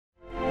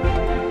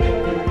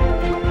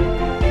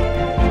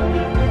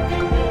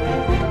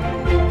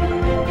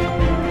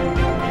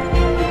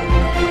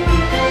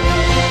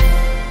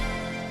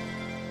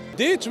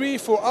entry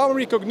for our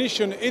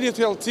recognition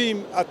editorial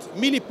team at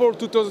Milipol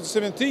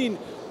 2017,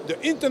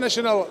 the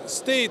International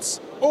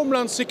States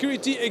Homeland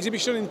Security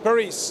exhibition in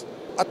Paris.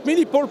 At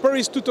Milipol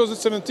Paris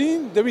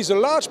 2017, there is a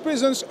large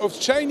presence of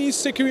Chinese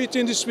security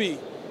industry.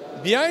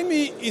 Behind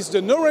me is the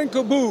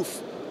Norenco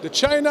booth, the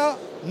China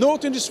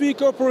North Industry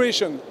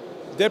Corporation.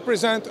 They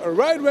present a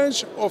wide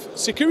range of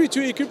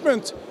security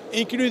equipment,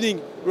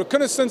 including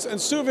reconnaissance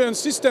and surveillance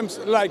systems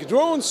like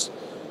drones,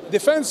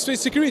 defense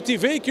security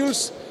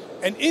vehicles,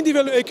 and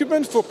individual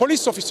equipment for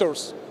police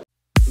officers.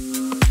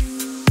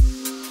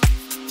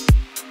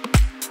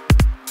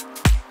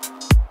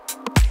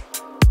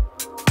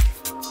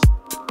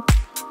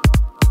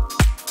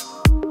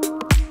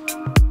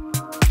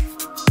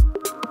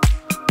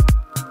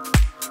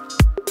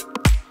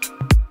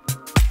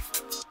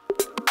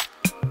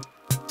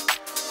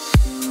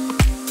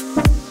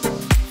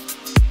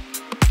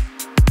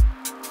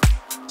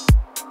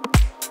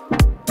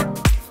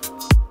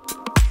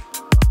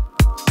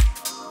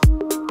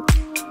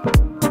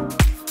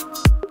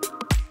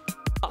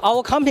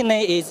 Our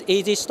company is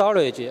Easy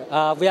Storage.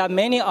 We are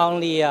mainly on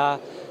the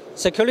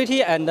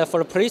security and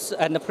for police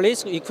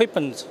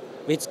equipment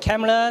with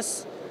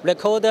cameras,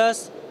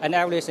 recorders, and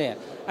everything.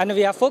 And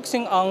we are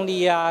focusing on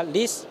the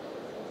this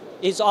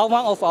is one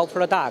of our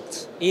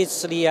products.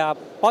 It's the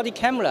body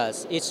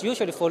cameras. It's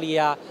usually for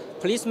the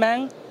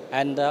policemen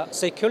and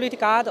security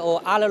guard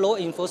or other law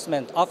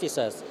enforcement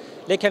officers.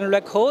 They can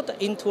record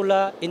into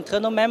the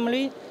internal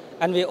memory,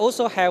 and we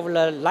also have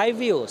the live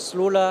view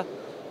through the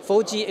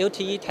 4G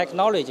LTE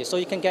technology, so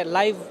you can get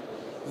live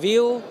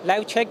view,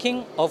 live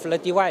tracking of the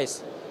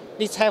device.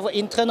 This have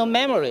internal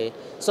memory,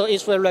 so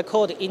it will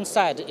record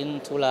inside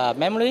into the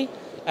memory,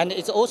 and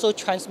it also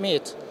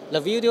transmit the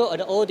video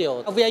and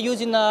audio. We are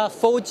using the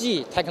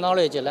 4G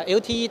technology, the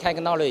LTE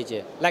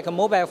technology, like a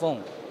mobile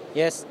phone.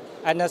 Yes,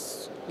 and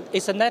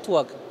it's a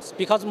network,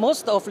 because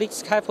most of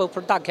this type of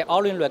product can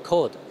only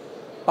record,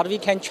 but we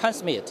can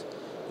transmit.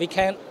 We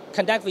can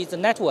connect with the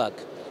network.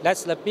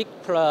 That's the big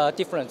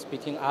difference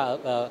between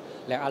other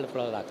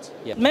products.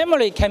 Yeah.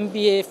 Memory can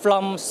be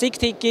from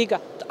 60 gig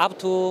up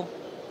to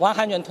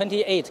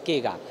 128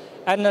 gig.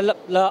 And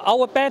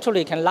our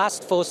battery can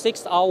last for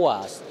 6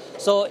 hours.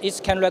 So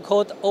it can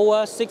record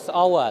over 6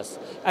 hours.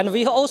 And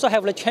we also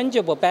have a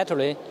changeable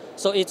battery,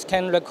 so it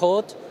can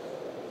record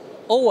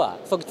over.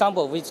 For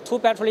example, with 2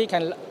 batteries,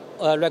 can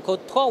record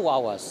 12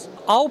 hours.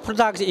 Our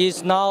product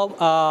is now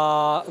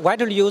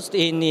widely used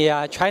in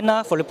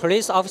China for the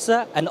police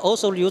officer, and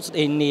also used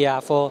in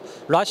for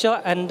Russia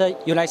and the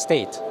United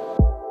States.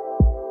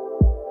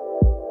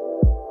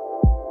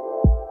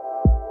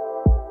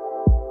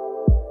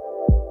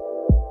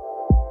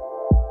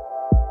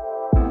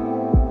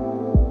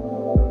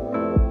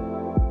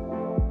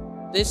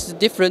 This is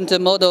different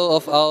model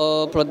of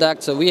our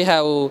product. We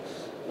have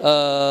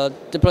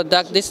the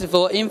product. This is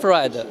for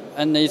infrared,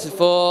 and it's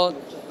for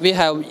we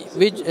have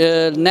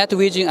night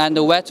vision and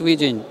wet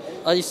vision.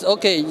 It's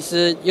okay. It's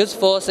used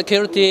for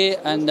security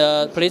and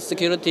police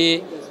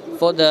security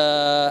for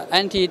the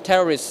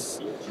anti-terrorists.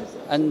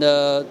 And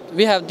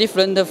we have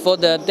different for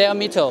the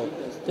diameter.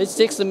 It's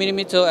 6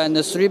 mm and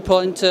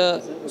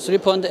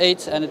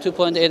 3.8 and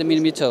 2.8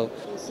 mm.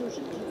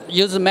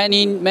 Use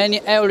many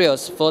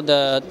areas for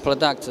the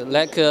product,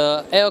 like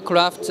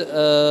aircraft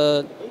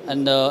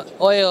and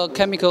oil,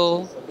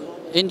 chemical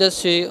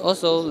industry,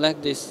 also like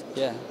this.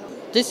 Yeah.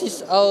 This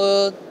is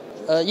our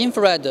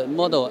infrared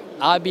model,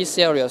 RB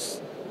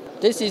series.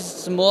 This is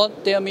small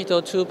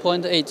diameter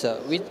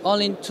 2.8 with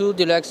only 2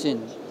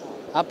 directions,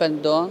 up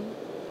and down,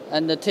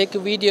 and take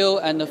video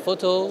and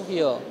photo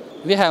here.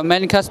 We have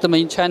many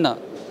customers in China,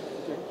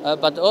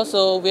 but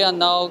also we are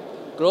now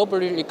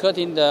globally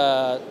recruiting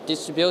the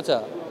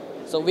distributor.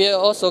 So we will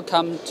also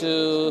come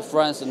to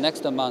France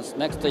next month,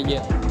 next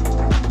year.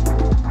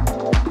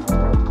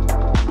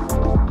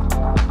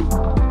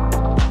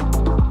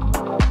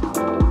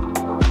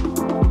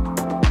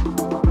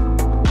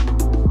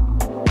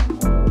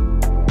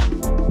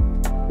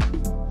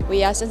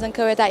 We are Shenzhen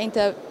Kereitai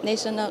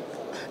International,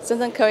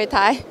 Shenzhen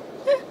Kereitai,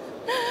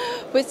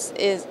 which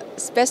is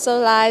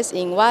specialized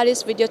in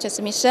wireless video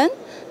transmission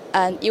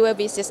and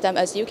UAV system.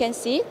 As you can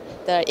see,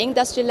 the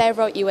industry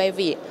level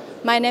UAV.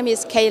 My name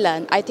is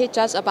Kaylan. I teach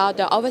us about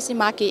the overseas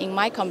market in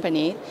my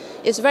company.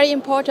 It's very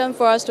important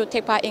for us to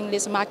take part in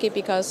this market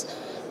because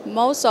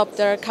most of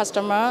the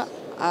customer,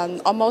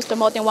 almost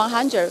more than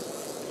 100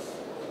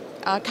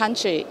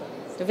 country,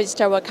 the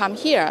visitor will come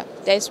here.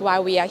 That's why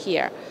we are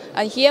here.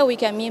 And here we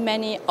can meet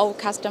many old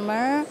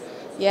customers,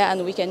 yeah,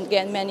 and we can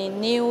get many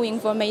new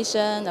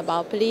information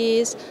about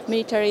police,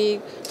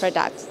 military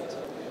products.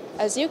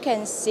 As you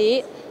can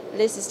see,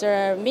 this is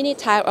the mini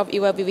type of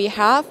UAV we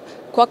have,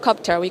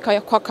 quadcopter, we call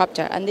it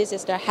quadcopter, and this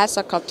is the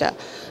hexacopter.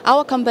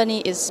 Our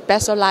company is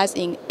specialized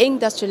in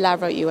industry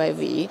level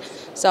UAV.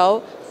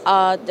 So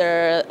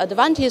the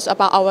advantage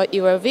about our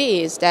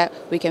UAV is that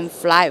we can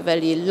fly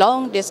very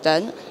long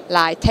distance,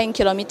 like 10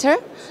 kilometers,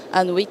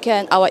 and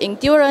our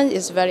endurance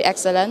is very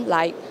excellent,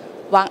 like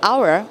 1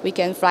 hour. We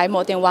can fly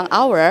more than 1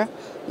 hour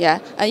Yeah,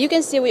 and you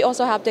can see we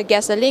also have the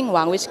gasoline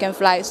one, which can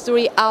fly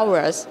 3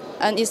 hours,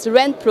 and it's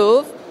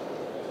rain-proof.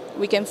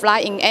 We can fly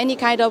in any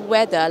kind of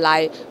weather,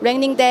 like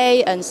raining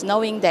day and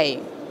snowing day.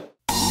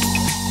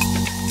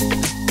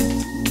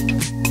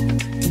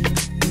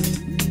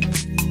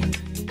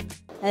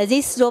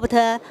 This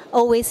robot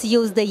always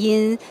used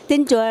in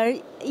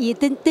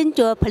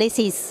danger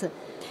places.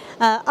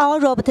 Our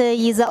robot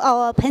is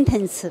our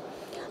patent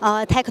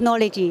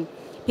technology,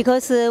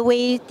 because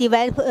we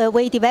developed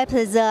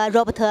the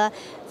robot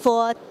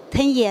for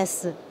 10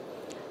 years,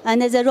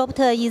 and the robot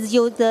is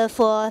used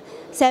for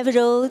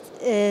several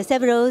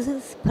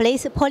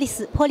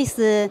policies.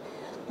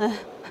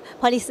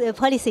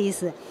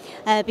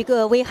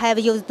 Because we have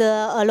used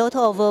a lot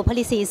of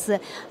policies,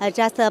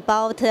 just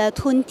about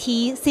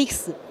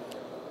 26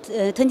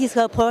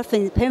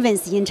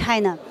 provinces in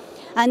China,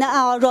 and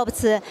our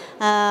robots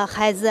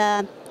has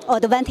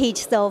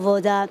advantage of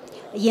the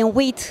in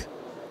weight.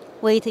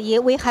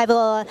 We have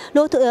a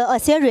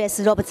serious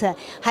robot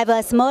have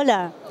a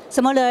smaller,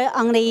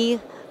 only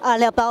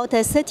about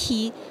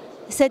 30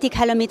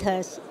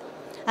 kilometers,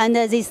 and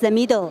this is the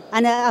middle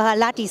and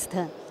largest.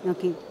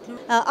 Okay.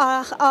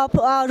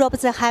 Our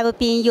robots have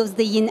been used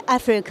in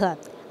Africa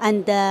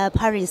and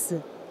Paris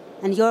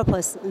and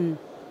Europe.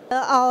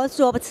 Our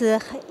robots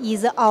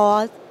is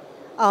our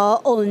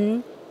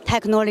own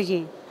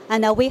technology,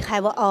 and we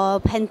have our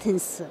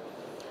patents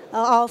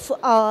of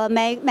our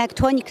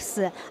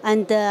mechatronics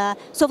and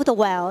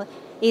software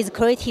is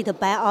created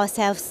by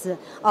ourselves.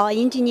 Our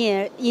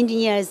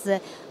engineers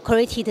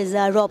created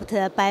the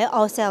robot by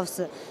ourselves.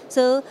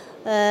 So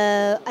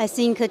I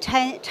think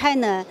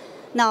China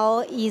now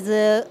is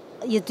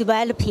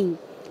developing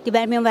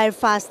very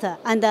fast,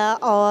 and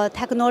our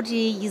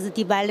technology is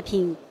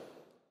developing.